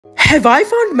Have I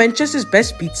found Manchester's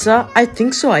best pizza? I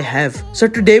think so, I have. So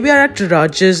today we are at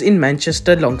Raj's in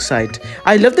Manchester Longside.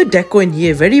 I love the deco in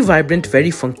here, very vibrant,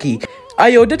 very funky.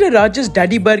 I ordered a Raj's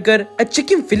Daddy Burger, a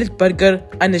chicken fillet burger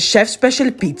and a chef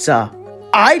special pizza.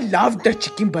 I loved the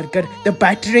chicken burger, the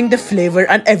battering, the flavor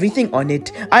and everything on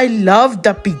it. I loved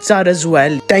the pizza as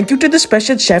well. Thank you to the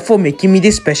special chef for making me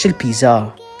this special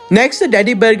pizza. Next, the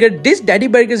Daddy Burger. This Daddy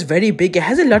Burger is very big. It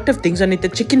has a lot of things on it. The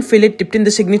chicken fillet dipped in the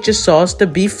signature sauce, the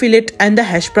beef fillet and the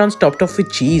hash browns topped off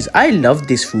with cheese. I love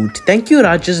this food. Thank you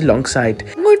Raj's Longside.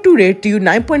 I'm going to rate you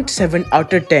 9.7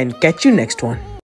 out of 10. Catch you next one.